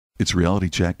It's Reality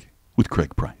Check with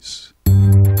Craig Price.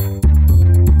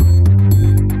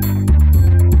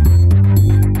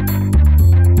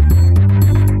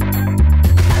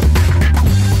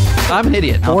 I'm an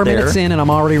idiot. 4 minutes in and I'm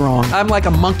already wrong. I'm like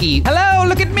a monkey. Hello,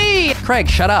 look at me. Craig,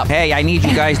 shut up. Hey, I need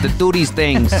you guys to do these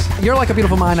things. You're like a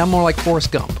beautiful mind. I'm more like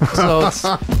Forrest Gump. So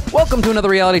Welcome to another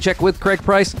Reality Check with Craig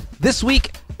Price. This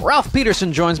week, Ralph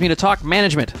Peterson joins me to talk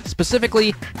management,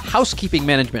 specifically housekeeping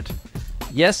management.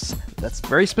 Yes, that's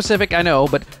very specific, I know,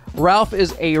 but Ralph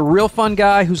is a real fun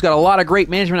guy who's got a lot of great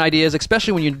management ideas,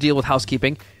 especially when you deal with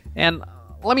housekeeping. And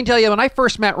let me tell you, when I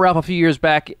first met Ralph a few years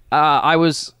back, I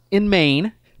was in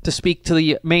Maine to speak to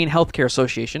the Maine Healthcare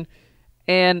Association,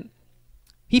 and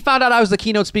he found out I was the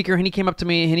keynote speaker, and he came up to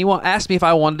me and he asked me if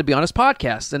I wanted to be on his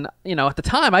podcast. And at the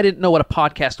time I didn't know what a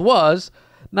podcast was,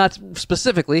 not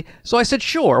specifically, so I said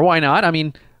sure, why not? I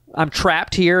mean, I'm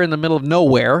trapped here in the middle of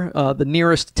nowhere. The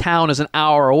nearest town is an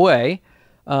hour away.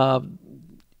 I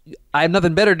have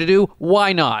nothing better to do.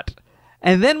 Why not?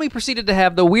 And then we proceeded to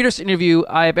have the weirdest interview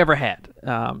I've ever had.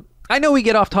 I know we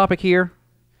get off topic here,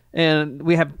 and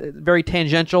we have very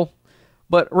tangential,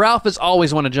 but Ralph has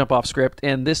always wanted to jump off script,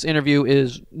 and this interview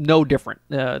is no different.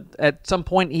 At some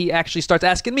point, he actually starts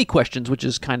asking me questions, which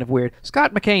is kind of weird.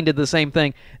 Scott McCain did the same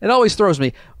thing. It always throws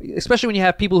me, especially when you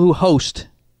have people who host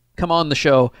come on the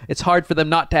show. It's hard for them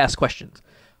not to ask questions.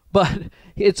 But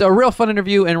it's a real fun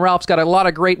interview, and Ralph's got a lot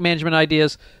of great management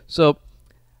ideas. So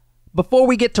before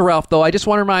we get to Ralph, though, I just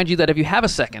want to remind you that if you have a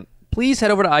second, please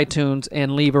head over to iTunes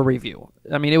and leave a review.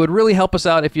 I mean, it would really help us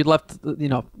out if you'd left,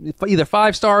 either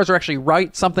 5 stars or actually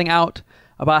write something out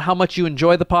about how much you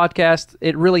enjoy the podcast.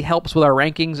 It really helps with our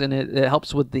rankings, and it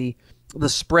helps with the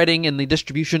spreading and the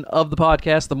distribution of the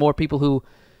podcast. The more people who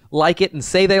like it and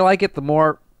say they like it, the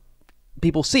more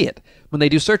people see it when they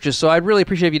do searches. So I'd really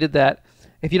appreciate if you did that.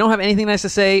 If you don't have anything nice to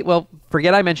say, well,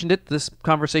 forget I mentioned it. This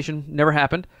conversation never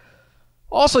happened.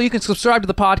 Also, you can subscribe to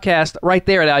the podcast right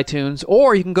there at iTunes,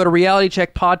 or you can go to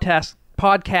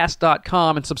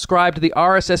realitycheckpodcast.com and subscribe to the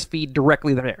RSS feed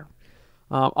directly there.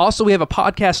 Also, we have a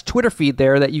podcast Twitter feed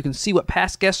there that you can see what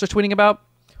past guests are tweeting about,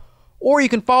 or you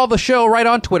can follow the show right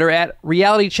on Twitter at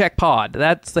realitycheckpod.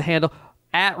 That's the handle,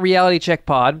 at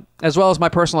realitycheckpod, as well as my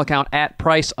personal account at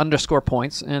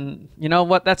price_points. And you know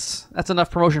what? That's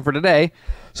enough promotion for today.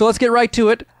 So let's get right to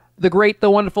it. The great, the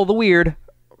wonderful, the weird,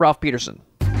 Ralph Peterson.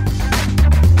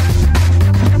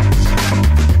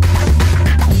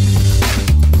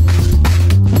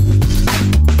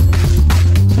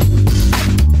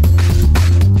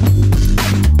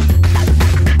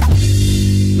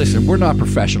 Listen, we're not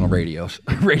professional radio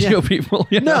people.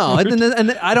 No,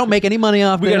 and I don't make any money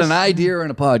off We this. got an idea and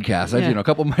a podcast. I've a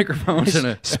couple microphones and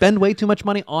a spend way too much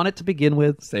money on it to begin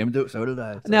with. so did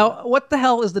I. Now, what the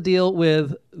hell is the deal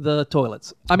with the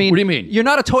toilets? I mean, What do you mean? You're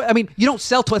not a toilet. I mean, you don't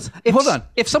sell toilets. Hold on.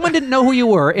 If someone didn't know who you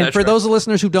were, and That's for right. those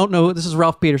listeners who don't know, this is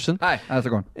Ralph Peterson. Hi, how's it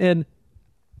going? And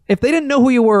if they didn't know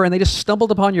who you were and they just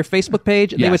stumbled upon your Facebook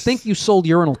page, they would Yes. think you sold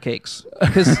urinal cakes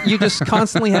because you just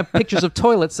constantly have pictures of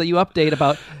toilets that you update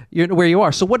about where you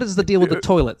are. So what is the deal with the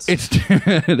toilets?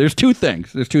 There's two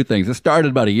things. It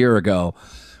started about a year ago,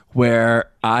 where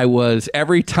I was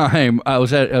every time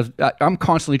I'm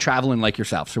constantly traveling like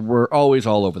yourself, so we're always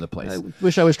all over the place. I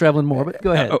wish I was traveling more, but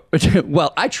go ahead.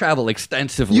 Well, I travel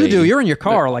extensively. You do. You're in your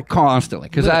car like constantly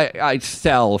because I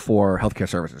sell for healthcare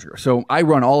services here. So I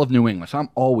run all of New England, so I'm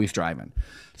always driving.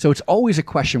 So it's always a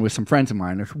question with some friends of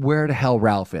mine of where the hell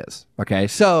Ralph is. Okay,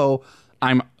 so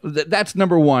that's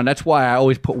number one. That's why I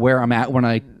always put where I'm at when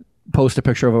I post a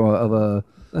picture of a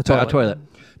toilet.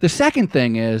 The second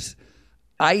thing is,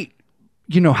 how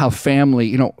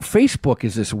family, Facebook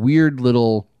is this weird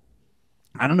little,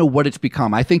 I don't know what it's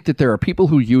become. I think that there are people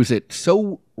who use it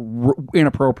so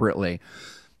inappropriately.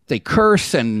 They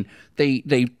curse and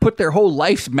they put their whole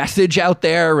life's message out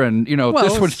there, and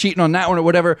this one's cheating on that one or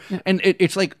whatever. Yeah. And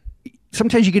it's like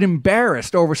sometimes you get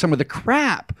embarrassed over some of the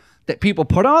crap that people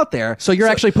put out there. So you're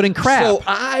actually putting crap. So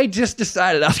I just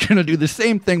decided I was going to do the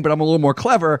same thing, but I'm a little more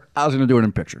clever. I was going to do it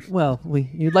in pictures. Well,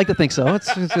 you'd like to think so.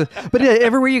 But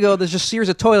everywhere you go, there's just series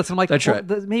of toilets. And I'm like, that's right.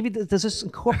 Maybe does this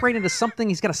incorporate into something?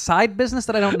 He's got a side business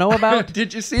that I don't know about.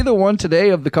 Did you see the one today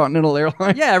of the Continental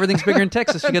Airlines? Yeah, everything's bigger in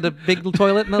Texas. You got a big little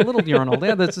toilet and a little urinal.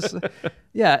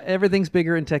 Yeah, everything's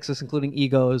bigger in Texas, including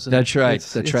egos. And that's right.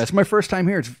 It's my first time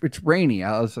here. It's rainy.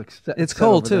 I was like, it's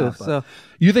cold too. So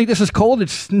you think this is cold?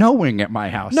 It's snowing. snowing at my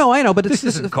house. No, I know, but this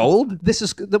isn't cold. This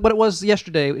is what it was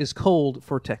yesterday. Is cold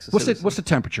for Texas. What's the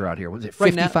temperature out here? Was it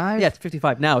right now? 55? Yeah, it's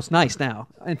 55 now. It's nice now.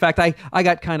 In fact, I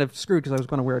got kind of screwed because I was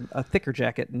going to wear a thicker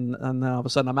jacket, and then all of a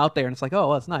sudden I'm out there, and it's like, oh,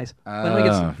 well, it's nice.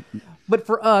 But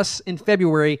for us in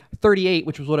February, 38,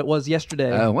 which was what it was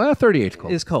yesterday. Well, 38's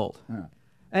cold. Is cold.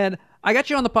 And I got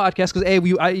you on the podcast because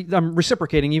I'm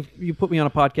reciprocating. You put me on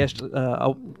a podcast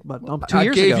about 2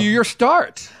 years ago. I gave you your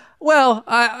start. Well,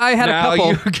 I had a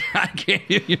couple. I gave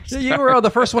you your start. You were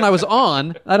the first one I was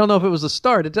on. I don't know if it was a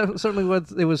start. It certainly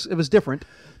was. It was different.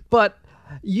 But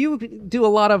you do a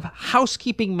lot of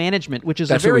housekeeping management, which is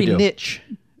That's a very what we do. niche.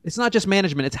 It's not just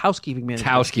management; it's housekeeping management. It's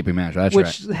housekeeping management.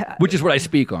 That's right. Which is what I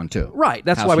speak on too. Right.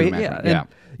 That's why we. Housekeeping And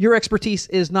your expertise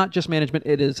is not just management;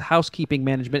 it is housekeeping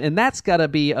management, and that's got to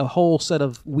be a whole set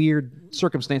of weird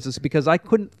circumstances. Because I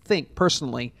couldn't think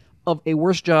personally of a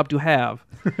worse job to have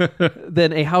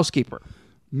than a housekeeper.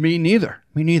 Me neither.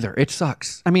 It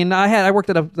sucks. I mean, I worked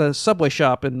at a Subway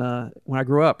shop when I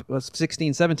grew up. I was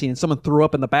 16, 17, and someone threw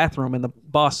up in the bathroom, and the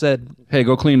boss said, Hey,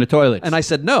 go clean the toilets. and I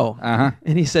said, no. Uh-huh.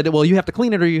 And he said, well, you have to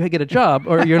clean it or you get a job,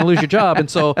 or you're going to lose your job. And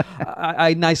so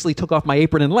I nicely took off my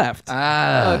apron and left.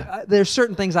 There's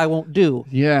certain things I won't do.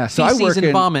 Yeah, so I Feces work and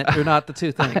in vomit are not the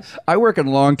two things. I work in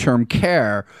long-term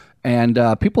care, and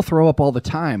people throw up all the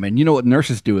time. And you know what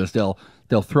nurses do is they'll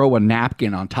throw a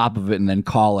napkin on top of it and then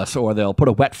call us, or they'll put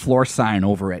a wet floor sign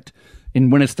over it.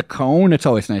 And when it's the cone, it's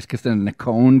always nice because then the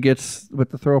cone gets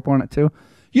with the throw up on it too.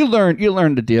 You learn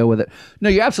to deal with it. No,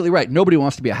 you're absolutely right. Nobody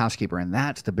wants to be a housekeeper, and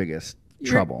that's the biggest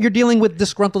trouble. You're dealing with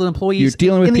disgruntled employees You're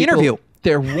dealing with in the people, interview.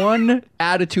 They're one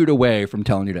attitude away from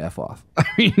telling you to F off. I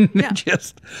mean,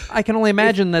 I can only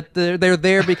imagine that they're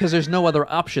there because there's no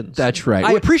other options. That's right.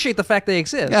 I appreciate the fact they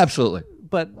exist. Absolutely.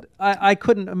 But I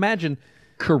couldn't imagine.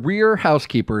 Career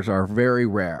housekeepers are very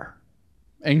rare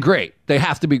and great. They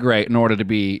have to be great in order to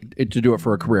do it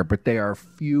for a career, but they are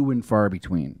few and far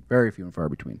between. Very few and far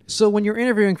between. So when you're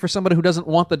interviewing for somebody who doesn't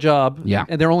want the job,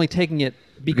 and they're only taking it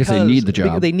because they need the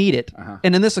job. they need it.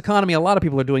 And in this economy, a lot of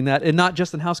people are doing that, and not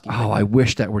just in housekeeping. Oh, I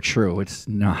wish that were true. It's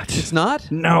not. It's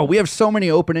not? No, we have so many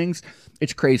openings.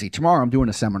 It's crazy. Tomorrow I'm doing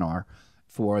a seminar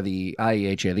for the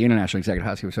IEHA, the International Executive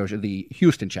Housekeeping Association, the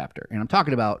Houston chapter, and I'm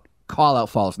talking about Call Out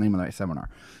Falls, the name of that seminar.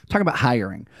 I'm talking about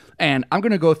hiring. And I'm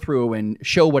going to go through and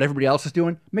show what everybody else is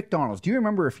doing. McDonald's. Do you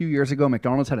remember a few years ago,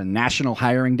 McDonald's had a national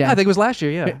hiring day? I think it was last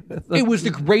year, yeah. It was the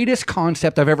greatest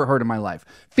concept I've ever heard in my life.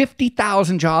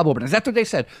 50,000 job openings. That's what they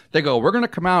said. They go, we're going to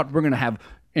come out, we're going to have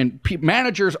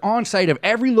managers on site of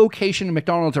every location in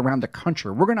McDonald's around the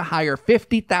country. We're going to hire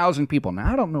 50,000 people.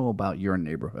 Now, I don't know about your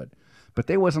neighborhood, but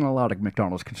there wasn't a lot of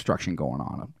McDonald's construction going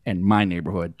on in my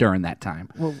neighborhood during that time.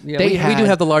 Well, yeah, we do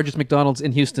have the largest McDonald's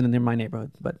in Houston and in my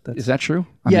neighborhood. But is that true?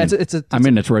 I'm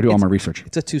in. That's where I do all my research.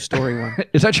 It's a 2-story one.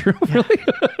 Is that true? Really?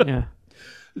 Yeah.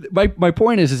 My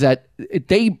point is that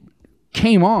they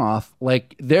came off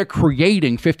like they're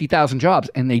creating 50,000 jobs,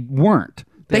 and they weren't.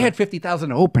 They had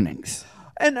 50,000 openings.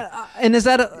 And is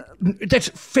that that's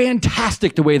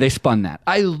fantastic the way they spun that.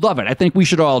 I love it. I think we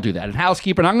should all do that. In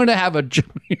housekeeping, I'm going to have a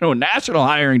national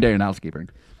hiring day in housekeeping.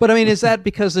 But I mean, is that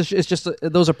because it's just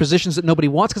those are positions that nobody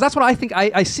wants? Because that's what I think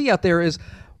I see out there is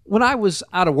when I was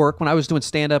out of work, when I was doing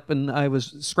stand-up and I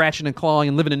was scratching and clawing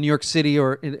and living in New York City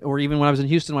or even when I was in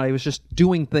Houston when I was just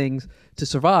doing things to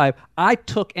survive, I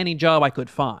took any job I could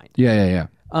find. Yeah.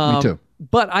 Me too.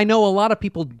 But I know a lot of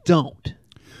people don't.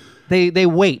 They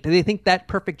wait. They think that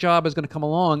perfect job is going to come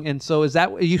along. And so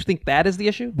you think that is the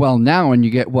issue? Well, now when you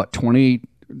get,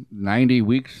 90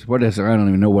 weeks? What is it? I don't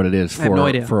even know what it is. I have no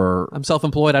idea. I'm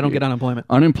self-employed. I don't get unemployment.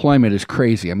 Unemployment is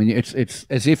crazy. I mean, it's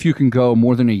as if you can go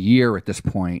more than a year at this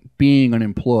point being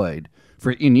unemployed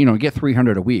get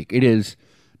 300 a week. It is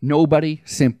nobody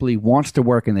simply wants to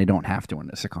work and they don't have to in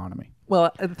this economy. Well,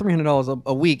 $300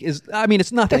 a week is,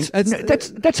 it's nothing.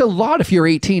 That's a lot if you're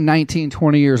 18, 19,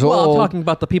 20 years old. Well, I'm talking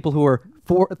about the people who are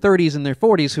 30s and their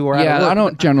 40s who are out of work. I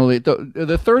don't generally,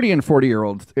 the 30 and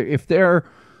 40-year-olds,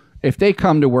 if they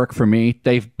come to work for me,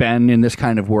 they've been in this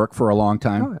kind of work for a long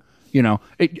time. Oh, yeah.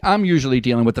 I'm usually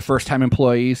dealing with the first-time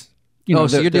employees.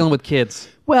 So you're dealing with kids.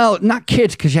 Well, not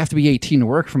kids because you have to be 18 to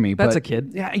work for me. That's a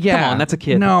kid. Yeah. Come on, that's a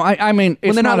kid. No, I mean,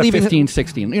 it's not a 15,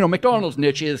 16. McDonald's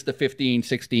niche is the 15,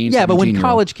 16, Yeah, but when 17-year-old.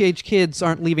 college-age kids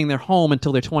aren't leaving their home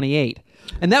until they're 28.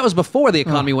 And that was before the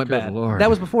economy went bad. Lord. That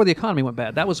was before the economy went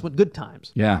bad. That was good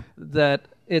times. Yeah. That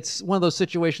it's one of those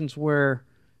situations where,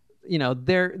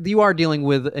 you are dealing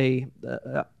with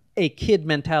a kid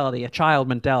mentality, a child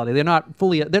mentality. They're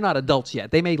not adults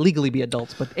yet. They may legally be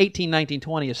adults, but 18, 19,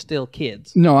 20 is still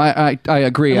kids. No, I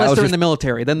agree. Unless they're in the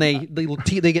military, then they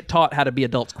get taught how to be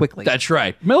adults quickly. That's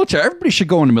right. Military. Everybody should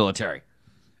go in the military.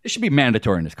 It should be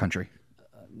mandatory in this country.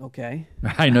 Okay.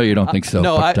 I know you don't think so.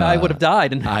 No, but, I would have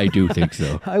died. And I do think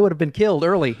so. I would have been killed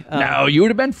early. No, you would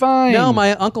have been fine. No,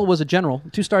 my uncle was a general,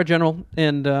 2-star general.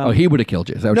 And Oh, he would have killed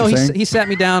you. Is that what no, you're saying? he sat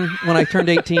me down when I turned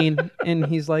 18, and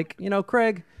he's like,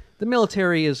 Craig, the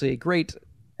military is a great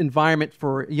environment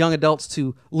for young adults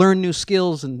to learn new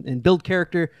skills and build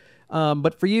character.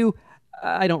 But for you,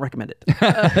 I don't recommend it.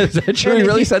 Is that true? He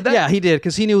really said that? Yeah, he did,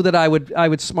 because he knew that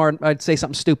I'd say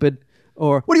something stupid,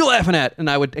 or what are you laughing at? And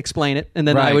I would explain it, and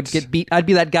then I would get beat. I'd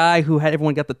be that guy who had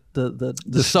everyone got the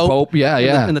soap,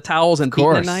 and the towels and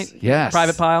beaten at night. Yes.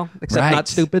 Private pile, except not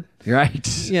stupid. Right.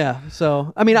 Yeah.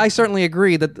 So, I mean, I certainly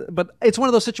agree but it's one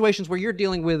of those situations where you're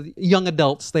dealing with young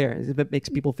adults there, if it makes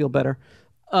people feel better.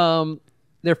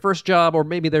 Their first job, or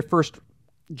maybe their first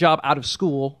job out of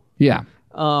school. Yeah.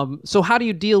 So how do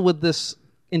you deal with this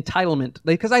entitlement?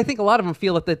 Because I think a lot of them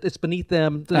feel that it's beneath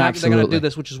them. They're going to do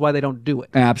this, which is why they don't do it.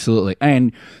 Absolutely.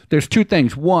 And there's two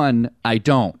things. One, I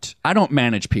don't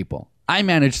manage people. I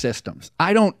manage systems.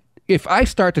 If I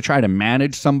start to try to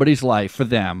manage somebody's life for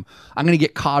them, I'm going to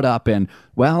get caught up in,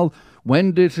 well,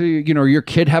 when does your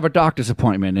kid have a doctor's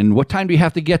appointment, and what time do you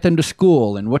have to get them to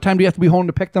school, and what time do you have to be home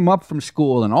to pick them up from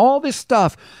school, and all this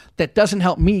stuff that doesn't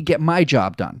help me get my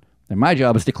job done. And my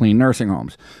job is to clean nursing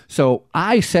homes. So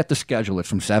I set the schedule. It's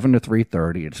from 7 to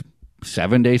 3:30. It's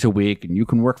 7 days a week, and you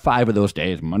can work 5 of those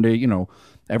days, Monday,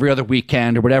 every other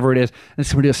weekend or whatever it is. And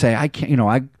somebody will say, I can't,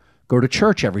 I go to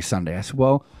church every Sunday. I said,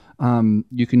 well,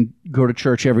 you can go to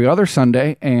church every other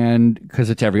Sunday, and because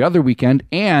it's every other weekend.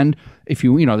 And if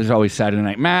there's always Saturday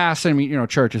night mass. I mean,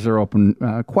 churches are open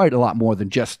quite a lot more than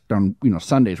just on,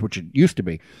 Sundays, which it used to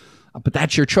be. But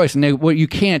that's your choice. And you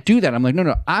can't do that. I'm like,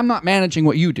 no, I'm not managing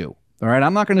what you do. All right,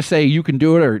 I'm not going to say you can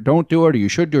do it or don't do it or you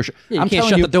should do it. Yeah, you can't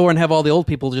shut the door and have all the old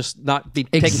people just not be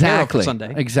taken care of for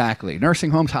Sunday. Exactly. Nursing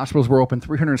homes, hospitals were open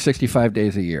 365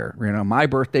 days a year. My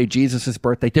birthday, Jesus'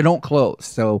 birthday, they don't close.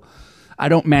 So I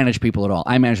don't manage people at all.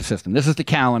 I manage the system. This is the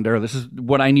calendar. This is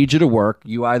what I need you to work.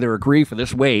 You either agree for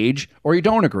this wage or you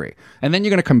don't agree. And then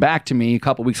you're going to come back to me a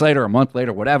couple weeks later, a month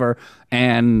later, whatever,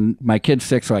 and my kid's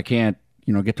sick, so I can't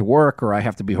get to work, or I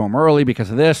have to be home early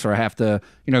because of this, or I have to,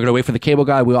 go to wait for the cable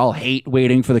guy. We all hate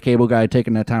waiting for the cable guy,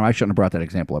 taking that time. I shouldn't have brought that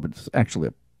example up. It's actually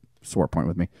a sore point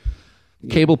with me.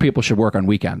 Cable people should work on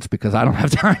weekends because I don't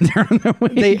have time during the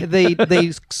week.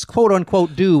 They quote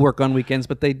unquote do work on weekends,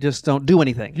 but they just don't do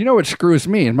anything. You know what screws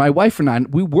me? And my wife and I,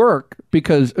 we work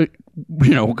because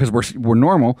because we're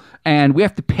normal, and we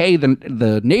have to pay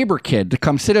the neighbor kid to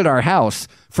come sit at our house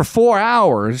for 4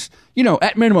 hours.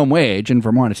 At minimum wage in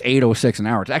Vermont, it's $8.06 an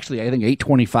hour. It's actually, I think,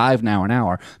 $8.25 now an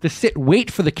hour to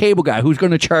wait for the cable guy who's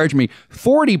going to charge me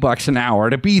 $40 an hour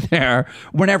to be there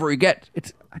whenever we get.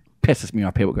 It pisses me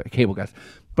off, cable guys.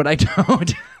 But I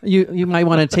don't. You might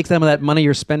want to take some of that money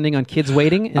you're spending on kids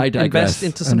waiting and invest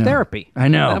into some therapy. I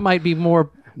know. That might be more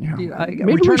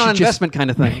return on investment kind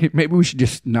of thing. Maybe we should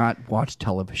just not watch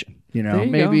television.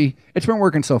 Maybe go. It's been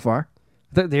working so far.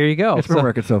 There you go. It's been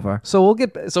working so far. So we'll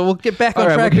get back on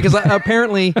track because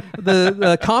apparently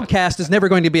the Comcast is never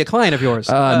going to be a client of yours.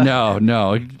 No,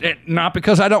 not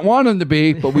because I don't want them to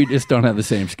be, but we just don't have the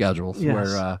same schedules. Yes.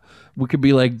 Where we could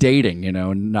be like dating,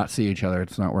 and not see each other.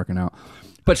 It's not working out.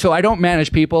 But so I don't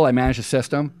manage people. I manage the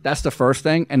system. That's the first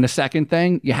thing. And the second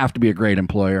thing, you have to be a great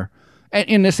employer. And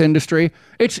in this industry,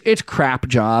 it's crap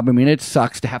job. I mean, it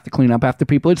sucks to have to clean up after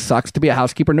people. It sucks to be a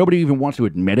housekeeper. Nobody even wants to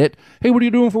admit it. Hey, what are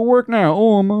you doing for work now?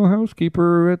 Oh, I'm a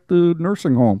housekeeper at the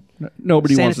nursing home.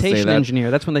 Nobody wants to say that. Sanitation engineer.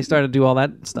 That's when they started to do all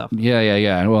that stuff.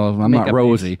 Yeah. Well, I'm not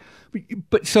Rosie.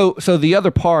 But so the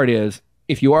other part is,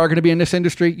 if you are going to be in this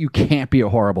industry, you can't be a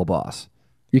horrible boss.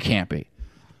 You can't be.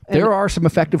 There are some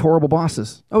effective horrible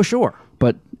bosses. Oh, sure.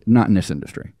 But not in this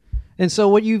industry. And so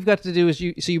what you've got to do is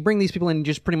you bring these people in and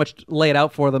just pretty much lay it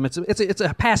out for them. It's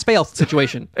a pass-fail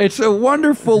situation. It's a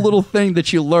wonderful little thing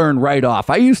that you learn right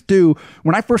off. I used to,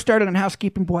 when I first started in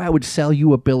housekeeping, boy, I would sell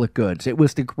you a bill of goods. It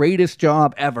was the greatest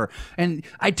job ever. And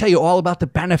I'd tell you all about the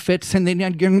benefits, and then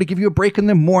I'm going to give you a break in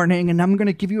the morning, and I'm going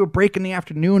to give you a break in the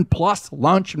afternoon plus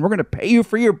lunch, and we're going to pay you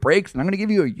for your breaks, and I'm going to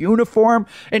give you a uniform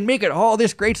and make it all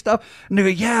this great stuff. And they go,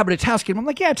 yeah, but it's housekeeping. I'm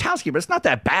like, yeah, it's housekeeping. It's not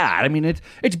that bad. I mean,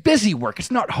 it's busy work. It's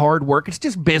not hard work. It's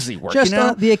just busy work. Just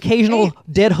the occasional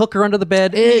dead hooker under the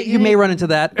bed. You may run into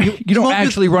that. You don't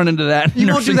actually run into that. You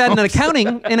won't do that in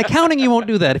accounting. In accounting, you won't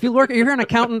do that. If you're an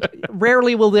accountant,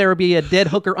 rarely will there be a dead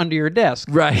hooker under your desk.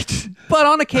 Right. But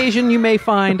on occasion, you may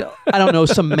find, I don't know,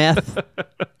 some meth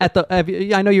at the.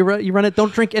 I know you run it.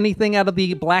 Don't drink anything out of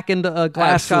the blackened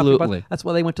glass cup. Absolutely. That's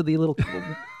why they went to the little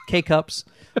K-cups.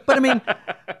 But I mean,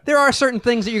 there are certain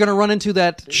things that you're going to run into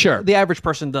that Sure. the average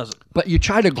person doesn't. But you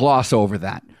try to gloss over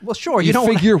that. Well, sure. You don't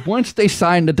figure once they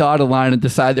sign the dotted line and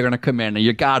decide they're going to come in, and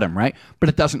you got them, right? But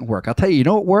it doesn't work. I'll tell you, you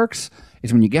know what works?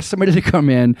 Is when you get somebody to come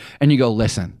in and you go,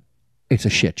 listen, it's a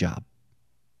shit job.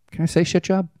 Can I say shit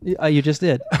job? You just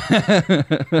did.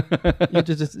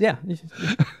 Yeah.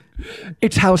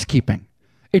 It's housekeeping.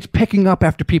 It's picking up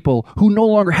after people who no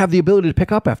longer have the ability to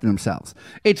pick up after themselves.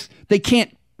 They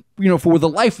can't, for the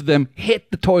life of them,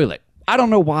 hit the toilet. I don't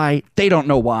know why. They don't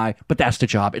know why, but that's the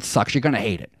job. It sucks. You're going to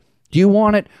hate it. Do you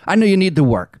want it? I know you need the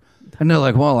work. And they're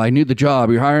like, well, I need the job.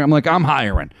 You're hiring? I'm like, I'm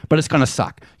hiring, but it's going to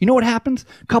suck. You know what happens?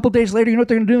 A couple days later, you know what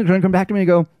they're going to do? They're going to come back to me and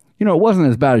go, it wasn't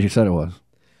as bad as you said it was.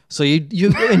 So you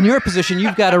in your position,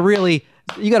 you've got to really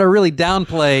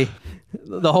downplay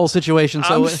the whole situation.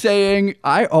 So I'm saying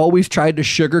I always tried to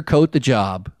sugarcoat the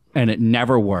job, and it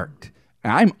never worked.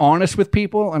 And I'm honest with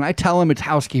people, and I tell them it's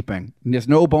housekeeping. And there's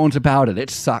no bones about it. It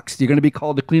sucks. You're going to be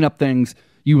called to clean up things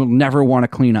you will never want to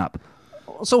clean up.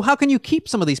 So how can you keep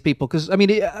some of these people? Because I mean,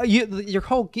 your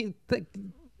whole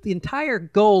the entire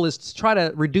goal is to try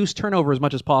to reduce turnover as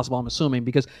much as possible. I'm assuming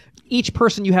because each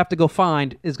person you have to go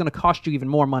find is going to cost you even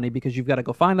more money because you've got to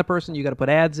go find the person, you got to put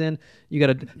ads in, you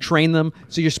got to train them.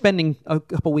 So you're spending a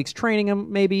couple weeks training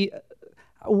them, maybe.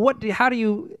 How do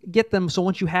you get them so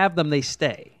once you have them, they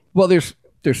stay? Well, there's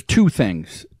two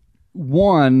things.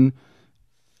 One,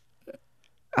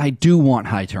 I do want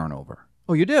high turnover.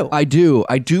 Oh, you do? I do.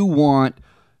 I do want.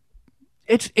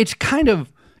 It's kind of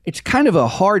a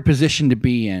hard position to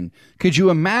be in. Could you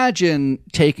imagine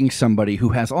taking somebody who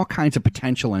has all kinds of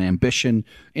potential and ambition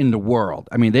in the world?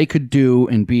 I mean, they could do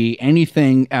and be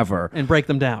anything ever. And break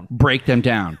them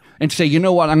down. And say, you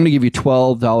know what, I'm going to give you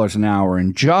 $12 an hour.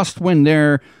 And just when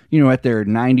they're, at their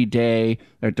 90-day,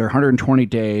 at their 120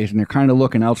 days, and they're kind of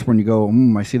looking elsewhere, and you go,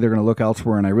 I see they're going to look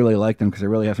elsewhere, and I really like them because they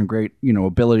really have some great,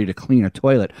 ability to clean a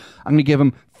toilet. I'm going to give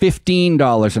them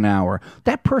 $15 an hour.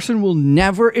 That person will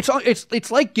never.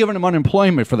 It's like giving them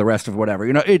unemployment for the rest of whatever.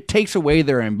 It takes away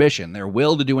their ambition, their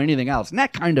will to do anything else, and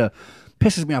that kind of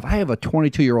pisses me off. I have a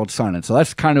 22-year-old son, and so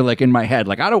that's kind of like in my head.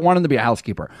 Like, I don't want him to be a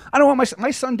housekeeper. I don't want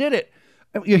my son did it.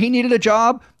 He needed a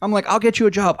job. I'm like, I'll get you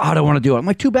a job. Oh, I don't want to do it. I'm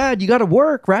like, too bad. You got to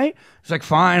work, right? He's like,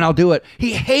 fine, I'll do it.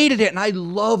 He hated it, and I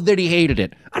love that he hated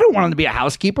it. I don't want him to be a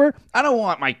housekeeper. I don't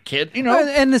want my kid,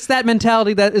 And it's that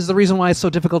mentality that is the reason why it's so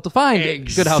difficult to find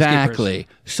good housekeepers. Exactly.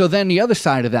 So then the other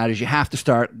side of that is you have to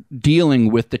start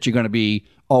dealing with that you're going to be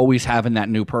always having that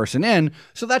new person in.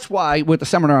 So that's why with the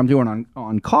seminar I'm doing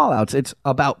on call-outs, it's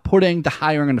about putting the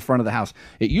hiring in the front of the house.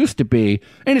 It used to be,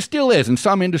 and it still is in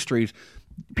some industries,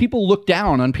 people look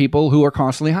down on people who are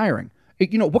constantly hiring.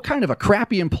 What kind of a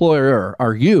crappy employer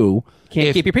are you?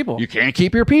 Can't keep your people. You can't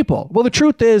keep your people. Well, the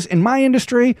truth is, in my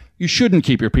industry, you shouldn't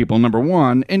keep your people, number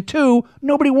one. And two,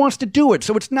 nobody wants to do it.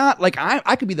 So it's not like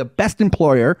I could be the best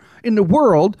employer in the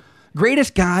world,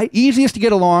 greatest guy, easiest to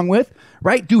get along with,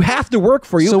 right? Do half the work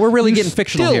for you. So we're really You getting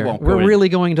fictional still here. won't go We're in. really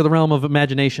going into the realm of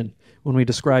imagination when we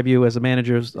describe you as a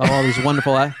manager of all these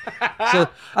wonderful. So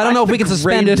I don't know if we can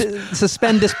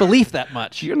suspend disbelief that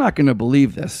much. You're not going to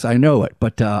believe this. I know it.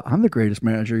 But I'm the greatest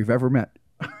manager you've ever met.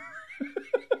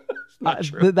 I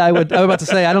was about to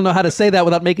say I don't know how to say that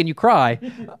without making you cry.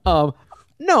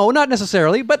 No, not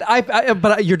necessarily. But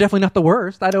but you're definitely not the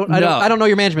worst. I don't know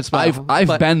your management style.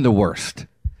 I've been the worst,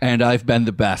 and I've been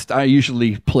the best. I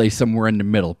usually play somewhere in the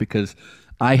middle because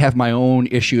I have my own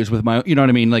issues with my. You know what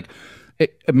I mean? Like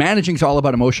managing is all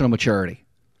about emotional maturity.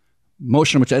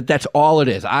 That's all it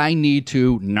is. I need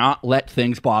to not let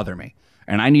things bother me.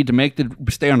 And I need to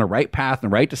stay on the right path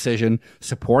and the right decision,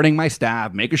 supporting my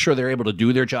staff, making sure they're able to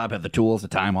do their job, have the tools, the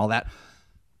time, all that.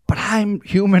 But I'm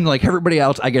human like everybody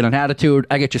else. I get an attitude.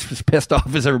 I get just as pissed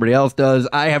off as everybody else does.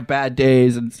 I have bad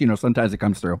days, and sometimes it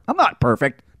comes through. I'm not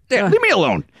perfect. Leave me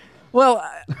alone. Well,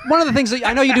 one of the things that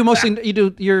I know you do mostly,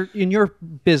 you're in your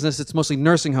business, it's mostly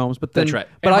nursing homes, but then, That's right.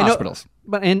 But And I know, hospitals.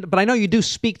 But I know you do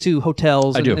speak to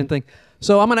hotels I do. and things.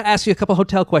 So I'm going to ask you a couple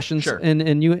hotel questions, Sure.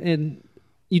 and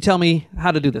you tell me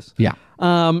how to do this. Yeah.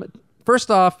 First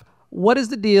off, what is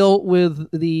the deal with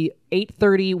the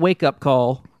 8:30 wake up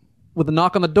call with a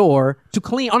knock on the door to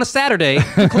clean on a Saturday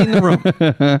to clean the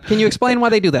room? Can you explain why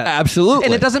they do that? Absolutely.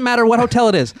 And it doesn't matter what hotel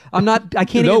it is. I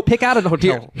can't even Nope. pick out a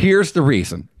hotel. Here's the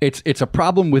reason. It's a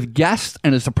problem with guests,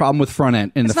 and it's a problem with front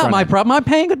end. It's not my problem. I'm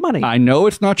paying good money. I know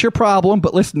it's not your problem,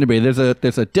 but listen to me. There's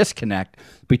a disconnect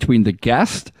between the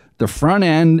guest, the front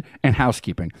end, and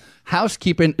housekeeping.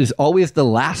 Housekeeping is always the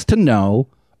last to know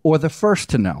or the first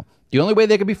to know. The only way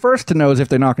they can be first to know is if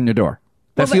they knock on your door.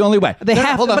 That's the only way. They No,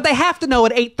 have, hold on. but they have to know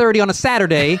at 8:30 on a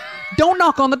Saturday. Don't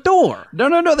knock on the door.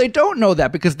 No, they don't know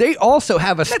that because they also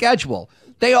have a schedule.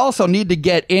 They also need to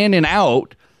get in and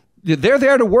out. They're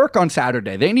there to work on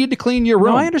Saturday. They need to clean your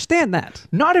room. No, I understand that.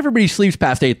 Not everybody sleeps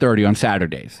past 8:30 on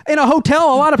Saturdays. In a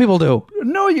hotel, a lot of people do.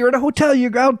 No, you're at a hotel.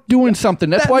 You're out doing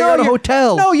something. That's why No, you're at a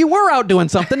hotel. No, you were out doing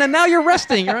something, and now you're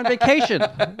resting. You're on vacation.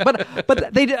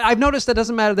 But I've noticed that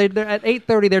doesn't matter. They're at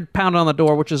 8:30. They're pounding on the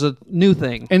door, which is a new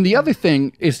thing. And the other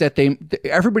thing is that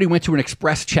everybody went to an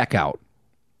express checkout.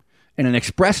 And an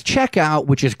express checkout,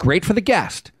 which is great for the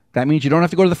guest. That means you don't have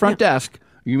to go to the front desk.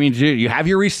 You mean you have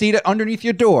your receipt underneath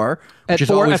your door At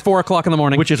 4 o'clock in the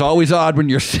morning. which is always odd when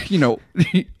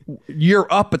you're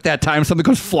up at that time. Something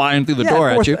goes flying through the door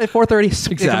at you. At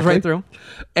 4:30, exactly. Right through.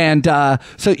 And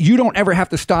so you don't ever have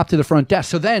to stop to the front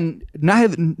desk. So then now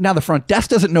the front desk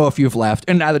doesn't know if you've left,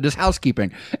 and neither does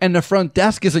housekeeping. And the front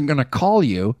desk isn't going to call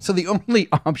you. So the only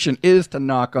option is to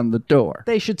knock on the door.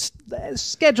 They should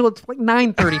schedule it for like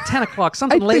 9:30, 10 o'clock,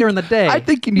 something later in the day. I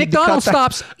think you need McDonald's to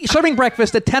cut stops serving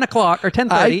breakfast at 10 o'clock or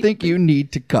 10:30. I think you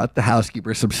need to cut the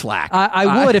housekeeper some slack.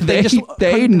 I would if they just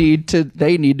they need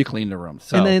to clean the room.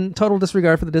 So. And then total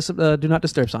disregard for the do not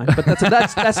disturb sign. But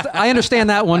that's I understand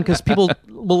that one because people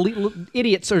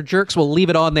idiots or jerks will leave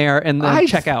it on there and then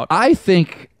check out. I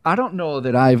don't know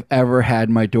that I've ever had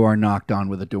my door knocked on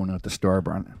with a do not disturb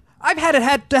on it. I've had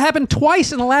it to happen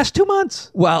twice in the last 2 months.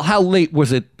 Well, how late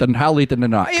was it? Then how late did the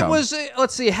knock It come? was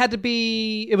let's see,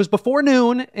 it was before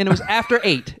noon and it was after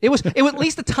 8. It was at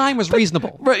least the time was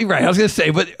reasonable. Right. I was gonna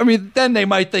say, but I mean, then they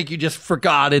might think you just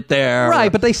forgot it there.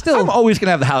 Right, but they still. I'm always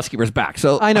gonna have the housekeeper's back.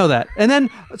 So I know that. And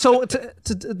then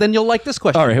then you'll like this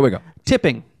question. all right, here we go.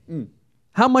 Tipping.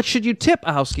 How much should you tip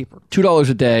a housekeeper, $2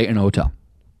 a day in a hotel.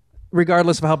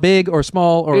 regardless of how big or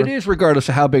small or? It is regardless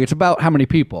of how big. It's about how many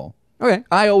people. Okay.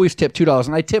 I always tip $2,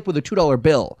 and I tip with a $2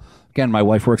 bill. Again, my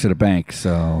wife works at a bank,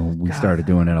 so we started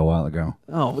doing it a while ago.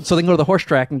 Oh, so they can go to the horse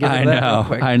track and get rid of that real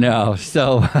quick. I know.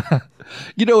 So,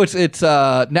 it's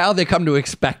now they come to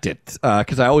expect it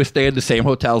because I always stay in the same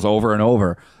hotels over and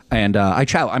over, and I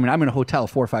travel. I mean, I'm in a hotel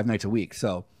 4 or 5 nights a week,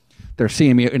 so they're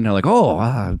seeing me and they're like, "Oh,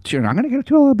 I'm going to get a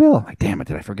 $2 bill." I'm like, damn it,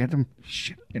 did I forget them?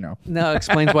 Shit, Now it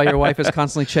explains why your wife is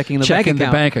constantly checking the checking bank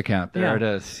account. the bank account. There Yeah. it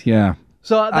is. Yeah.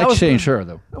 So that I was changed her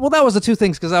though. Well, that was the two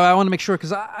things because I want to make sure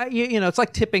because it's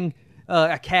like tipping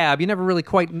a cab. You never really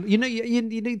quite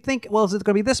you think, well, is it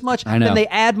going to be this much? I know. Then they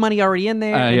add money already in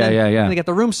there. And yeah. And they get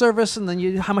the room service, and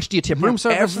then how much do you tip room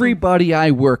service? Everybody I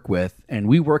work with, and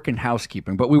we work in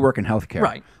housekeeping, but we work in healthcare.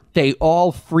 Right. They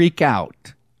all freak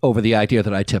out over the idea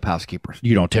that I tip housekeepers.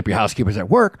 You don't tip your housekeepers at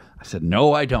work. I said,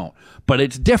 no, I don't. But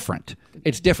it's different.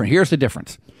 It's different. Here's the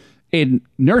difference. In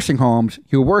nursing homes,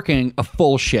 you're working a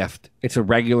full shift. It's a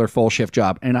regular full shift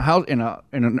job. In a house, in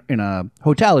a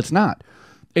hotel, it's not.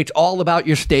 It's all about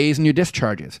your stays and your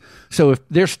discharges. So if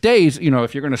there's stays,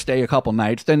 if you're going to stay a couple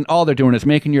nights, then all they're doing is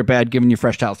making your bed, giving you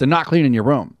fresh towels. They're not cleaning your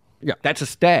room. Yeah. That's a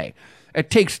stay. It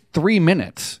takes 3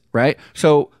 minutes, right?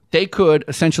 So they could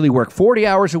essentially work 40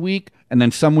 hours a week, and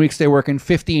then some weeks they're working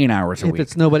 15 hours a week. If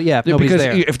it's nobody, if nobody's because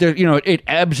there. if there, it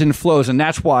ebbs and flows, and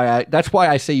that's why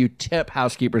I say you tip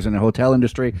housekeepers in the hotel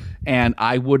industry, and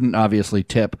I wouldn't obviously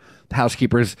tip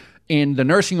housekeepers in the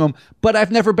nursing home. But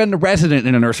I've never been the resident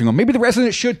in a nursing home. Maybe the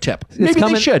resident should tip. Maybe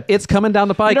they should. It's coming down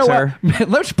the pike, sir. What?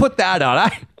 Let's put that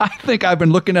out. I think I've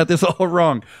been looking at this all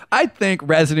wrong. I think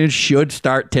residents should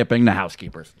start tipping the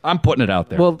housekeepers. I'm putting it out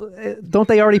there. Well, don't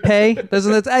they already pay?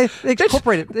 Doesn't it?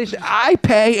 Incorporate it. I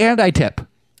pay and I tip.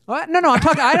 No, I'm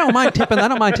talking. I don't mind tipping. I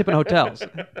don't mind tipping hotels.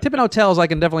 Tipping hotels, I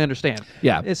can definitely understand.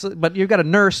 Yeah. But you've got a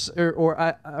nurse or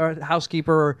a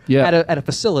housekeeper Yeah. at a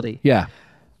facility. Yeah.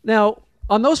 Now,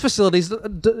 on those facilities,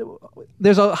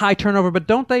 there's a high turnover, but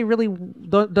don't they really?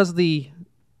 Does the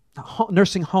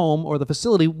nursing home or the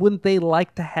facility, wouldn't they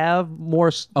like to have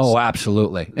more? Oh,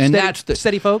 absolutely. And that's the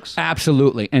steady folks.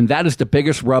 Absolutely, and that is the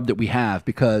biggest rub that we have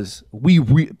because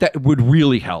that would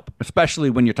really help, especially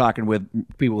when you're talking with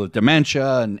people with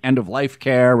dementia and end of life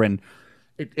care, and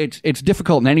it's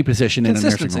difficult in any position in a nursing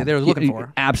Consistency home. they're looking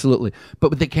for. Absolutely,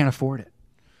 but they can't afford it.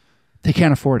 They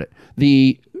can't afford it.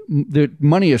 The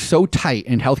money is so tight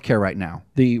in healthcare right now.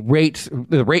 The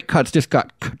rate cuts just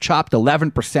got chopped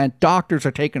 11%. Doctors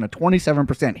are taking a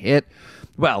 27% hit.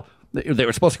 Well, they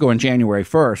were supposed to go in January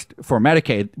 1st for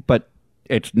Medicaid, but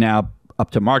it's now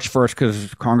up to March 1st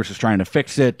because Congress is trying to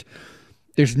fix it.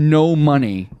 There's no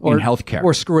money in healthcare.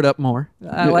 Or screw it up more.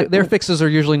 Their fixes are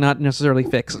usually not necessarily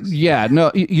fixes. Yeah,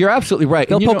 no, you're absolutely right.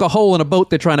 They'll poke a hole in a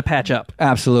boat they're trying to patch up.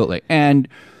 Absolutely. And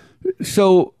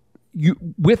so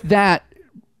with that,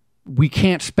 we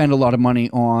can't spend a lot of money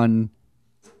on,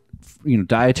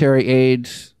 dietary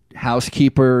aids,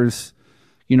 housekeepers,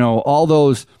 all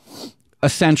those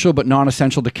essential but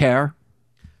non-essential to care.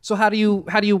 So how do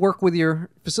you work with your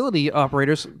facility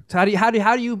operators? How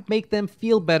do you make them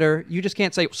feel better? You just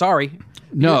can't say sorry.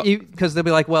 No, because they'll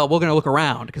be like, well, we're going to look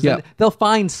around, because they'll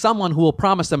find someone who will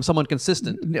promise them someone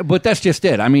consistent. But that's just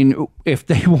it. I mean, if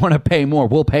they want to pay more,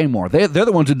 we'll pay more. They're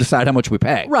the ones who decide how much we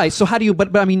pay. Right. So how do you?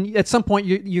 But I mean, at some point,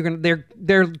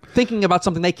 they're thinking about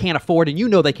something they can't afford,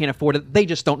 and they can't afford it. They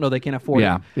just don't know they can't afford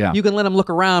it. Yeah. You can let them look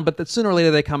around, but sooner or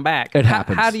later they come back. It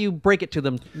happens. How do you break it to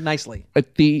them nicely?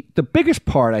 The biggest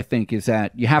part, I think, is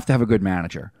that you have to have a good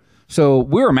manager. So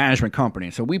we're a management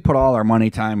company, so we put all our money,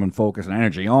 time, and focus and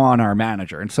energy on our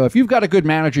manager. And so if you've got a good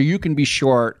manager, you can be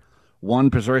short one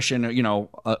position,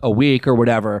 a week or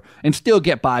whatever, and still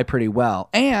get by pretty well.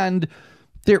 And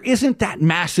there isn't that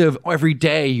massive every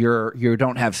day you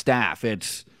don't have staff.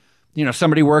 It's,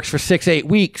 somebody works for 6-8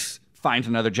 weeks, finds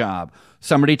another job.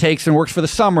 Somebody takes and works for the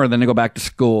summer, then they go back to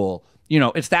school.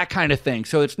 It's that kind of thing.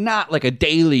 So it's not like a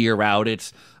daily you're out.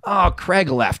 It's, oh, Craig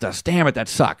left us. Damn it, that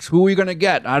sucks. Who are we going to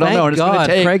get? I don't know. And Thank God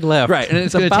Craig left. Right, and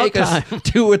it's going to take us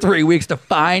 2 or 3 weeks to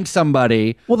find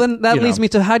somebody. Well, then that leads me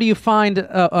to, how do you find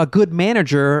a good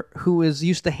manager who is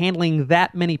used to handling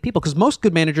that many people? Because most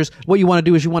good managers, what you want to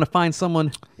do is you want to find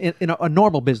someone in a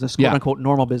normal business, quote unquote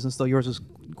normal business, though yours is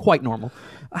quite normal.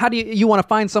 How do you want to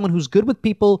find someone who's good with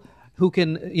people, who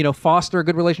can, foster a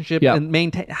good relationship and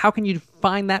maintain? How can you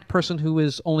find that person who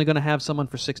is only going to have someone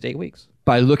for 6 to 8 weeks?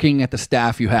 By looking at the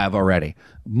staff you have already.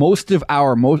 Most of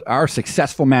our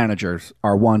successful managers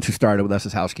are ones who started with us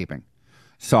as housekeeping.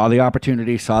 Saw the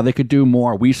opportunity, saw they could do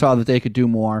more. We saw that they could do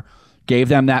more. Gave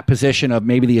them that position of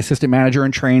maybe the assistant manager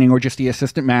in training or just the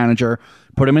assistant manager.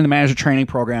 Put them in the manager training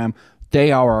program.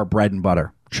 They are our bread and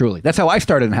butter, truly. That's how I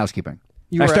started in housekeeping.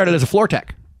 I started as a floor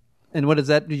tech. And what is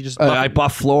that? You just I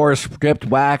buffed floors, stripped,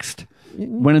 waxed,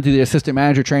 went into the assistant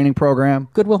manager training program.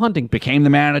 Goodwill Hunting. Became the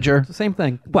manager. It's the same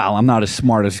thing. Well, I'm not as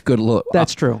smart as good look.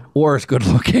 That's true. Or as good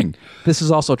looking. This is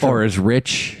also true. Or as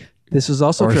rich. This is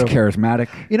also or true. Or as charismatic.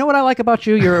 You know what I like about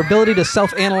you? Your ability to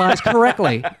self-analyze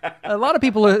correctly. A lot of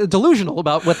people are delusional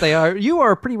about what they are. You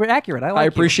are pretty accurate. I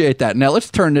appreciate that. Now, let's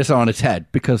turn this on its head,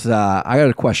 because I got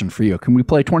a question for you. Can we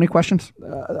play 20 questions?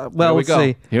 Well, let's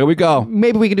see. Here we go.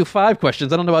 Maybe we can do 5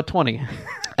 questions. I don't know about 20.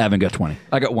 Evan got 20.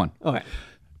 I got 1. Okay.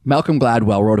 Malcolm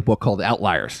Gladwell wrote a book called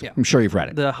Outliers. Yeah. I'm sure you've read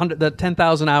it. The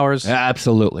 10,000 hours.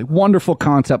 Absolutely. Wonderful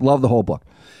concept. Love the whole book.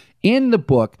 In the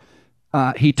book,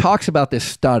 he talks about this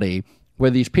study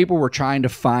where these people were trying to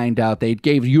find out. They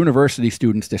gave university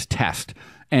students this test.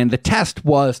 And the test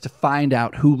was to find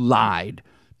out who lied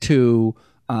to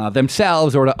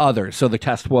themselves or to others. So the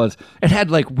test was, it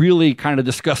had like really kind of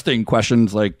disgusting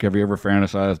questions like, have you ever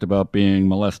fantasized about being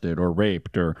molested or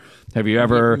raped? Or have you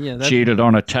ever cheated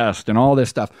on a test? And all this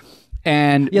stuff.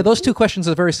 And yeah, those 2 questions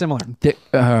are very similar.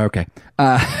 Okay.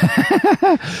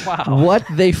 Wow. What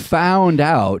they found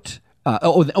out,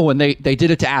 and they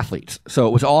did it to athletes. So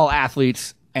it was all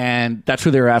athletes, and that's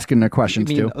who they were asking their questions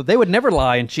to. They would never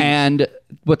lie and cheat. And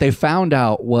what they found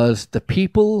out was the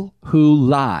people who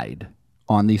lied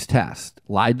on these tests,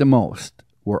 lied the most,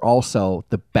 were also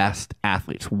the best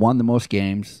athletes. Won the most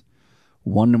games,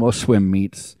 won the most swim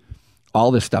meets,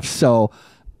 all this stuff. So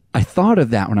I thought of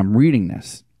that when I'm reading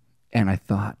this, and I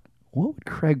thought, what would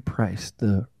Craig Price,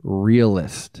 the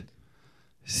realist,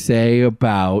 say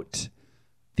about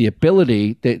the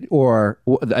ability that, or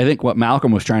I think what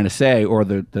Malcolm was trying to say, or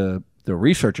the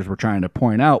researchers were trying to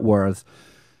point out, was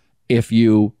if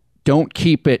you don't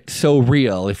keep it so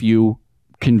real, if you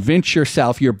convince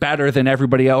yourself you're better than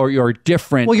everybody else or you're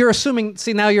different. Well, you're assuming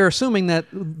that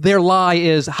their lie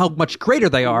is how much greater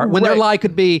they are, when their lie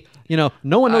could be, no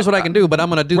one knows what I can do, but I'm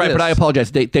going to do this. Right, but I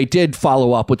apologize. They did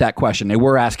follow up with that question. They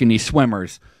were asking these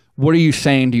swimmers, what are you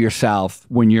saying to yourself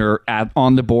when you're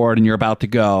on the board and you're about to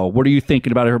go? What are you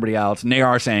thinking about everybody else? And they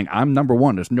are saying, I'm number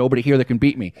one. There's nobody here that can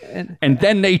beat me. And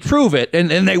then they prove it,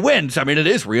 and they win. So, I mean, it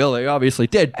is real. They obviously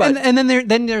did. But and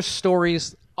then there's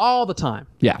stories all the time.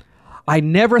 Yeah. I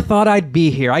never thought I'd be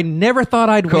here. I never thought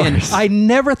I'd win. I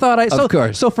never thought I. Of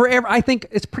course. So for every, I think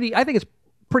it's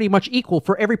pretty much equal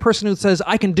for every person who says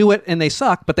I can do it and they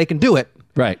suck, but they can do it.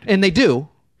 Right. And they do.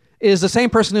 Is the same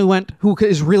person who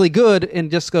is really good and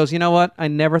just goes, you know what? I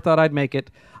never thought I'd make it.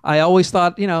 I always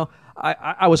thought,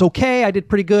 I was okay. I did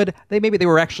pretty good. Maybe they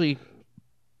were actually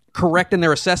correct in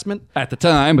their assessment at the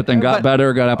time, but then got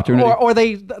better, got opportunity, or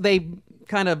they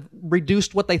kind of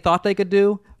reduced what they thought they could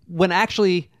do when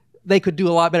actually they could do a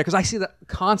lot better. Because I see that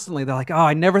constantly. They're like, oh,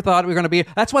 I never thought we were going to be.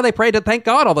 That's why they pray to thank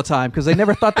God all the time, because they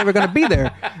never thought they were going to be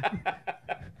there.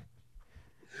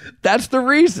 That's the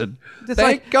reason. It's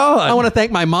thank God. I want to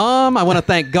thank my mom. I want to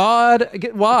thank God.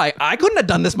 Why? I couldn't have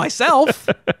done this myself.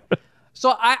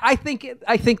 So I think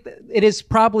that it is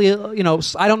probably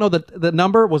I don't know the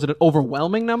number. Was it an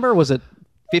overwhelming number? Was it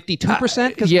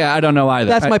 52%? Yeah, I don't know either.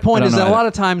 That's my point. I Is don't that know a lot either.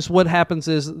 of times what happens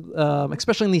is,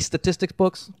 especially in these statistics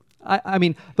books. I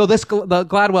mean, though the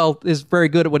Gladwell is very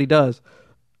good at what he does.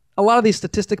 A lot of these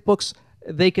statistic books,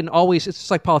 they can always. It's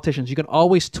just like politicians. You can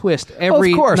always twist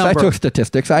every. Of course, number. I took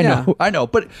statistics. I know,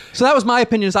 but So that was my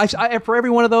opinion. Is for every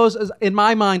one of those, in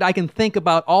my mind, I can think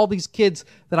about all these kids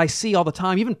that I see all the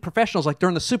time, even professionals, like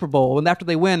during the Super Bowl, and after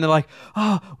they win, they're like,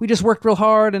 "Oh, we just worked real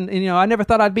hard, and I never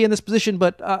thought I'd be in this position,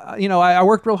 but I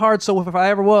worked real hard, so if I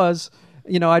ever was,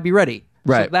 I'd be ready."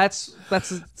 Right. So that's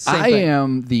the same I thing.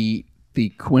 am the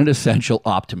quintessential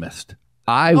optimist.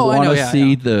 I Oh, I want know, to yeah, see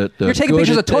yeah. the You're taking good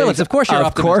pictures of toilets. things. Of course you're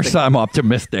Of course optimistic. I'm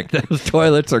optimistic. Those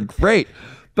toilets are great.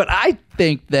 But I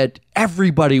think that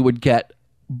everybody would get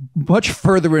much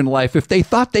further in life if they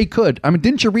thought they could. I mean,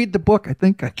 didn't you read the book? I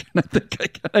think I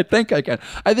can.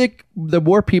 I think the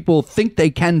more people think they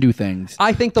can do things,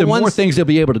 I think the the more ones- things they'll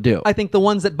be able to do. I think the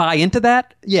ones that buy into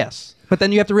that, yes. But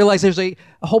then you have to realize there's a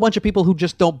whole bunch of people who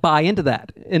just don't buy into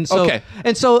that. And so Okay.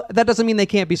 and so that doesn't mean they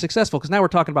can't be successful, because now we're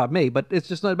talking about me, but it's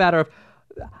just not a matter of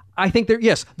I think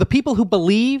the people who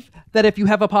believe that if you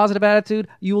have a positive attitude,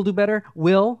 you will do better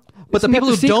will. But Isn't the that people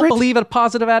the who don't secret? believe a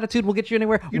positive attitude will get you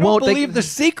anywhere. You don't believe the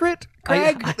secret,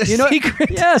 Craig? The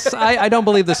secret? Yes, I don't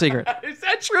believe the secret. Is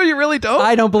that true? You really don't?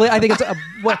 I don't believe. I think it's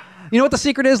what you know what the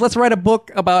secret is. Let's write a book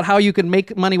about how you can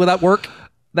make money without work.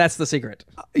 That's the secret.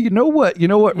 You know what? Yeah,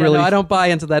 Really? no, I don't buy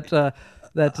into that.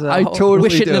 I totally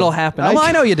wish it do. and it'll happen. I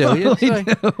I know you do. totally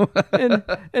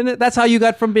and that's how you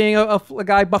got from being a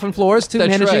guy buffing floors to That's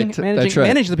managing right. That's right.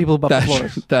 managing the people who buff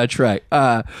floors. That's right.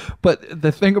 But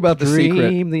the thing about the secret,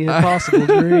 Dream the impossible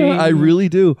dream. I really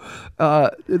do.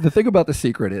 The thing about the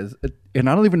secret is, and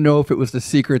I don't even know if it was the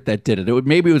secret that did it.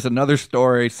 Maybe it was another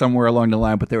story somewhere along the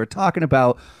line. But they were talking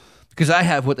about, because I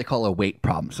have what they call a weight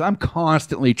problem, so I'm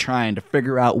constantly trying to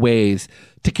figure out ways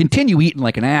to continue eating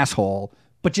like an asshole,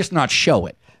 but just not show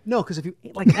it. No, because if you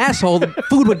eat like an asshole, the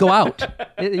food would go out.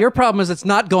 Your problem is it's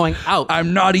not going out.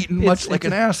 I'm not eating much It's- like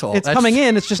an asshole. It's coming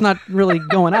in. It's just not really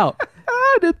going out.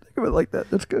 I didn't think of it like that.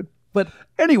 That's good. But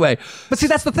Anyway, But see,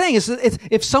 that's the thing is,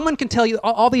 if someone can tell you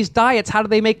all these diets, how do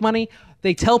they make money?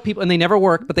 They tell people, and they never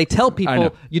work, but they tell know.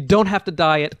 people you don't have to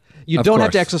diet, you Of don't have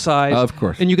to course. exercise, Of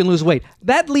course. and you can lose weight.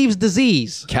 That leaves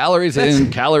disease. calories in,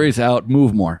 calories out,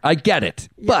 move more. I get it.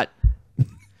 But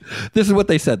this is what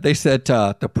they said. They said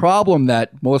the problem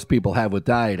that most people have with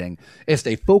dieting is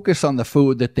they focus on the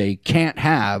food that they can't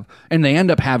have, and they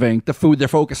end up having the food they're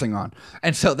focusing on.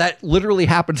 And so that literally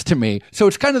happens to me. So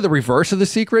it's kind of the reverse of the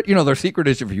secret. You know, the secret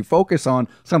is if you focus on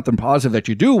something positive that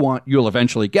you do want, you'll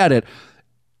eventually get it.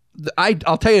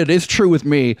 I'll tell you, it is true with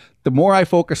me. The more I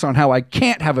focus on how I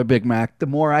can't have a Big Mac, the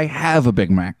more I have a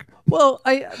Big Mac. Well,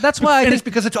 that's why I And it's think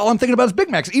because it's all I'm thinking about is Big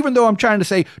Macs. Even though I'm trying to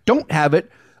say don't have it,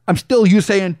 I'm still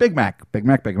saying Big Mac, Big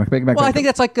Mac, Big Mac, Big Mac. Well, I Big think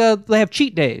Mac. that's like they have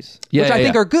cheat days, Yeah, which yeah, I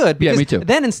think yeah. are good. Yeah, Because me too.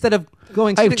 Then instead of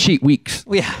going, I have cheat weeks.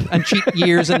 yeah, and cheat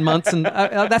years and months, and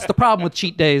that's the problem with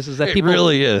cheat days is that It people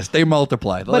really is. They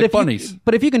multiply. They're like if bunnies.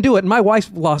 but if you can do it, and my wife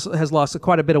has lost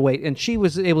quite a bit of weight, and she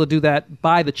was able to do that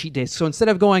by the cheat days. So instead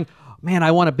of going, man,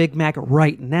 I want a Big Mac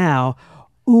right now.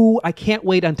 Ooh, I can't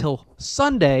wait until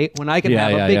Sunday when I can Yeah,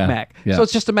 have yeah, a Big yeah. Mac. Yeah. So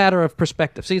it's just a matter of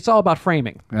perspective. See, it's all about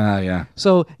framing. Yeah.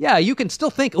 So yeah, you can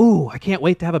still think, ooh, I can't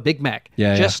wait to have a Big Mac.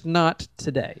 Yeah, just not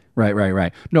today.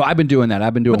 Right. No, I've been doing that.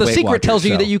 I've been doing But the Weight secret Watchers, tells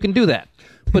you so. that you can do that.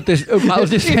 But this, I was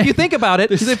just If saying, you think about it,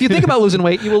 if you think about losing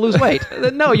weight, you will lose weight.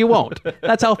 No, you won't.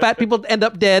 That's how fat people end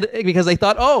up dead, because they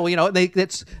thought,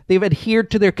 they've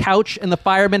adhered to their couch, and the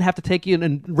firemen have to take you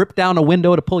and rip down a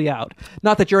window to pull you out.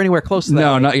 Not that you're anywhere close to that.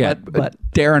 No, weight, not yet. But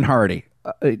Darren Hardy.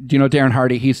 Do you know Darren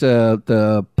Hardy? He's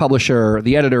the publisher,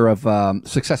 the editor of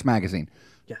Success Magazine.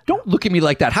 Yeah. Don't look at me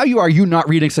like that. How are you not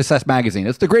reading Success Magazine?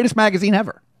 It's the greatest magazine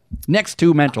ever. Next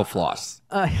to Mental Floss.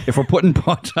 If we're putting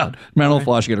points out, Mental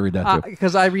Floss, you got to read that too.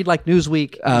 because I read like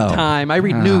Newsweek, and Time. I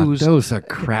read news. Those are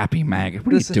crappy magazines.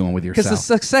 What are you doing with yourself? Because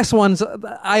the success ones,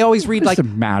 I always read What is like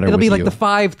the matter it'll be with like you? the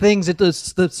 5 things that the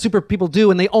super people do,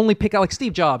 and they only pick out like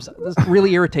Steve Jobs. This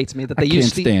really irritates me that they I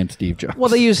use can't stand Steve Jobs. Well,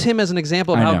 they use him as an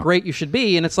example of I how know. great you should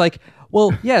be, and it's like,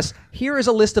 well, yes, here is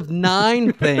a list of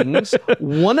 9 things.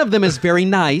 One of them is very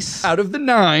nice. Out of the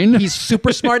 9, He's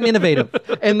super smart and innovative,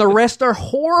 and the rest are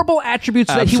horrible attributes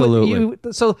that he Absolutely. would.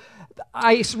 So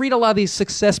I read a lot of these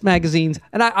success magazines,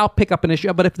 and I'll pick up an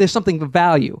issue. But if there's something of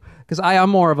value, because I'm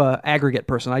more of an aggregate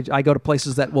person, I go to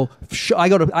places that will.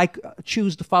 I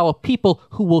choose to follow people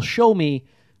who will show me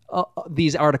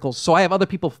these articles. So I have other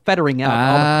people fettering out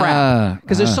all the crap,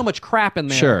 because there's so much crap in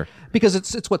there. Sure. Because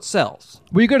it's what sells.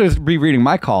 well, you got to be reading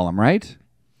my column, right?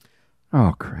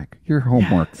 Oh, Craig, your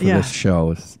homework for this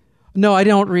show is... No, I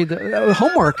don't read the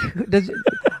homework.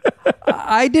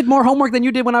 I did more homework than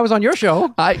you did when I was on your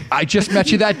show. I just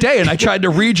met you that day, and I tried to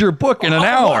read your book in an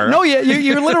hour. No,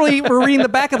 you literally were reading the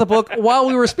back of the book while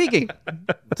we were speaking.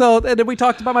 So and then we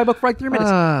talked about my book for like 3 minutes.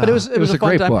 But it was a fun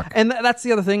great time. book. And that's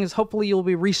the other thing is hopefully you'll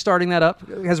be restarting that up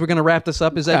as we're going to wrap this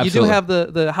up. Is that Absolutely. you do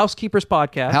have the Housekeepers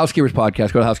podcast. Housekeepers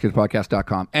Podcast. Go to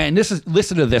housekeeperspodcast.com. And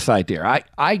listen to this idea.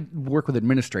 I work with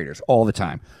administrators all the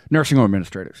time, nursing home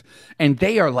administrators. And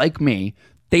they are like me.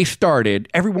 They started,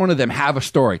 every one of them have a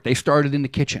story. They started in the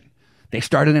kitchen. They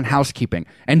started in housekeeping.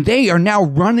 And they are now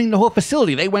running the whole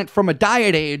facility. They went from a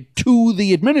diet aide to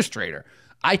the administrator.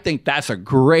 I think that's a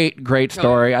great, great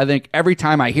story. I think every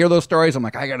time I hear those stories, I'm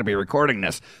like, I got to be recording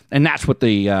this. And that's what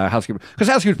the Housekeeper... Because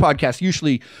Housekeepers Podcast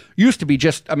usually used to be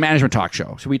just a management talk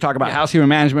show. So we talk about housekeeping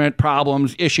management,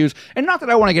 problems, issues. And not that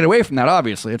I want to get away from that,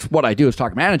 obviously. It's what I do is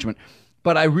talk management.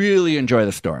 But I really enjoy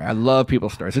the story. I love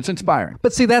people's stories. It's inspiring.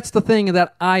 But see, that's the thing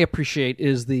that I appreciate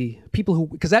is the people who...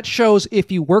 Because that shows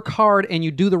if you work hard and you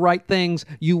do the right things,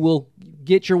 you will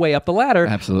get your way up the ladder.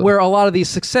 Absolutely. Where a lot of these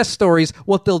success stories,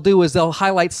 what they'll do is they'll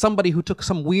highlight somebody who took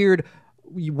some weird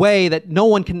way that no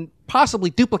one can possibly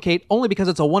duplicate only because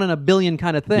it's a 1 in a billion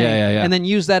kind of thing. Yeah. And then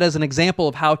use that as an example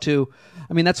of how to...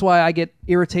 I mean, that's why I get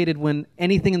irritated when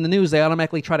anything in the news, they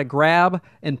automatically try to grab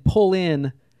and pull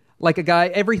in like a guy,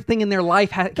 everything in their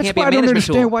life can't be a management tool. That's why I don't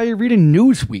understand why you're reading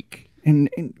Newsweek and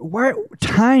why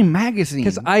Time Magazine.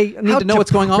 Because I need to know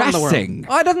what's going on in the world.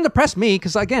 Oh, it doesn't depress me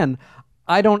because, again,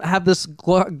 I don't have this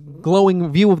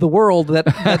glowing view of the world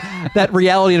that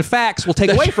reality and facts will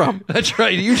take away from. That's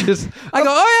right. You just... I go,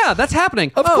 oh, yeah, that's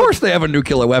happening. Of course they have a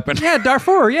nuclear weapon. Yeah,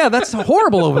 Darfur. Yeah, that's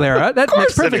horrible over there. That makes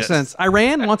course it perfect is. sense.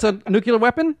 Iran wants a nuclear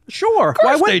weapon? Sure. course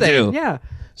Why wouldn't they do. Yeah.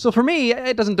 So for me,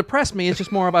 it doesn't depress me. It's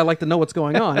just more of I like to know what's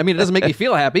going on. I mean, it doesn't make me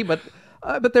feel happy, but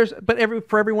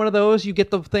for every one of those, you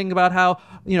get the thing about how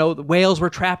the whales were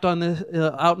trapped on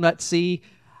the out in that sea.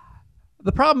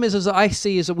 The problem is I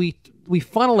see is that we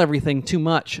funnel everything too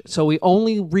much, so we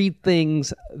only read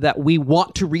things that we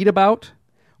want to read about,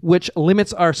 which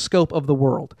limits our scope of the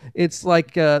world. It's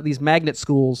like these magnet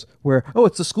schools where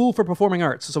it's a school for performing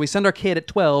arts, so we send our kid at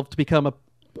 12 to become a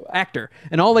actor,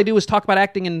 and all they do is talk about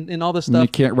acting and all this stuff. You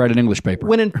can't write an English paper.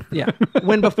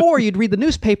 When before you'd read the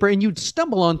newspaper and you'd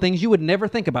stumble on things you would never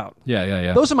think about.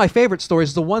 Yeah. Those are my favorite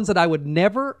stories, the ones that I would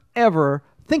never ever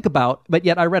think about, but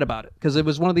yet I read about it because it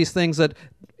was one of these things that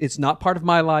it's not part of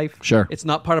my life. Sure. It's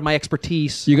not part of my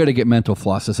expertise. You got to get Mental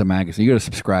Floss as a magazine. You got to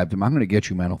subscribe to them. I'm going to get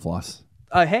you Mental Floss.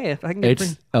 Hey, if I can get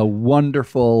It's a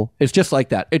wonderful... It's just like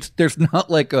that. There's not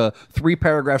like a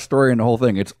 3-paragraph story in the whole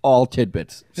thing. It's all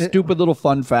tidbits. Stupid little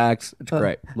fun facts. It's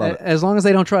great. Love it. as long as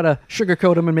they don't try to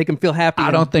sugarcoat them and make them feel happy.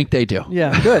 I don't think they do.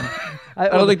 Yeah, good. I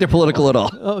don't think they're political at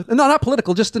all. No, not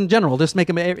political. Just in general. Just make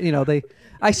them.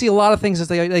 I see a lot of things as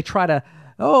they try to.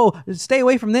 Stay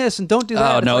away from this and don't do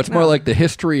that. Oh, no, it's more like the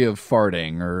history of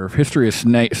farting or history of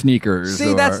sneakers.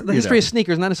 See, that's the history of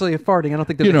sneakers, not necessarily of farting. I don't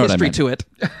think there's a history to it.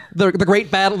 The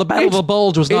great battle, the Battle of the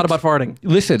Bulge was not about farting.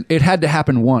 Listen, it had to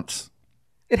happen once.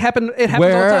 It happens all the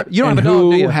time. You don't have a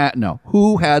dog, do you?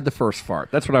 Who had the first fart?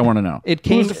 That's what I want to know.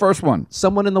 Who was the first one?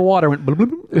 Someone in the water went, blub, blub,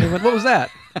 blub. They went, what was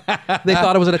that? They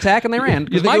thought it was an attack and they ran.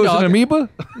 You think it was an amoeba?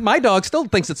 My dog still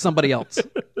thinks it's somebody else.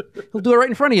 He'll do it right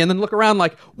in front of you and then look around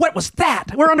like, what was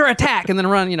that? We're under attack. And then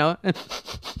run, and,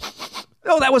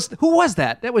 who was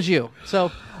that? That was you.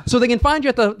 So they can find you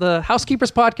at the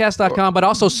housekeeperspodcast.com, but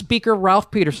also speaker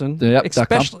Ralph Peterson,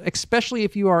 especially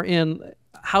if you are in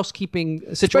housekeeping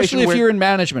situation. Especially if you're in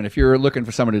management, if you're looking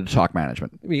for somebody to talk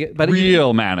management.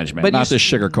 Real management, not this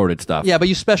sugar-coated stuff. Yeah, but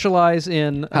you specialize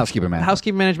in housekeeping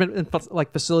management and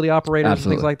like facility operators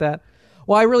Absolutely. and things like that.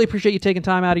 Well, I really appreciate you taking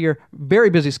time out of your very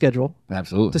busy schedule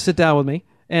Absolutely. to sit down with me.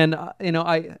 And,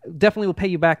 I definitely will pay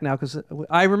you back now because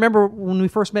I remember when we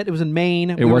first met, it was in Maine.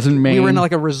 It was in Maine. We were in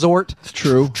like a resort. It's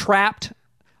true. Trapped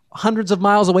hundreds of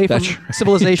miles away from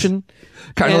civilization.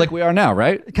 Kind of like we are now,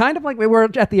 right? Kind of like we were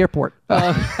at the airport,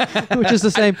 which is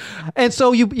the same. And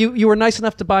so you were nice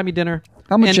enough to buy me dinner.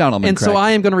 I'm a gentleman, And Craig. so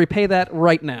I am going to repay that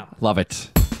right now. Love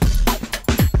it.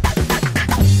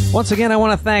 Once again, I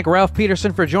want to thank Ralph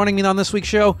Peterson for joining me on this week's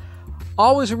show.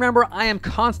 Always remember, I am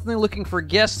constantly looking for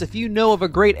guests. If you know of a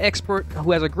great expert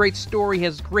who has a great story,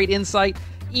 has great insight,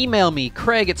 email me,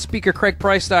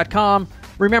 Craig@SpeakerCraigPrice.com.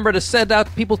 Remember to send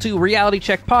out people to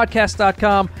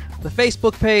RealityCheckPodcast.com, the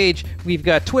Facebook page. We've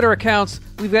got Twitter accounts.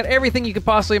 We've got everything you could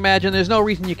possibly imagine. There's no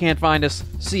reason you can't find us.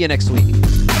 See you next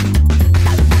week.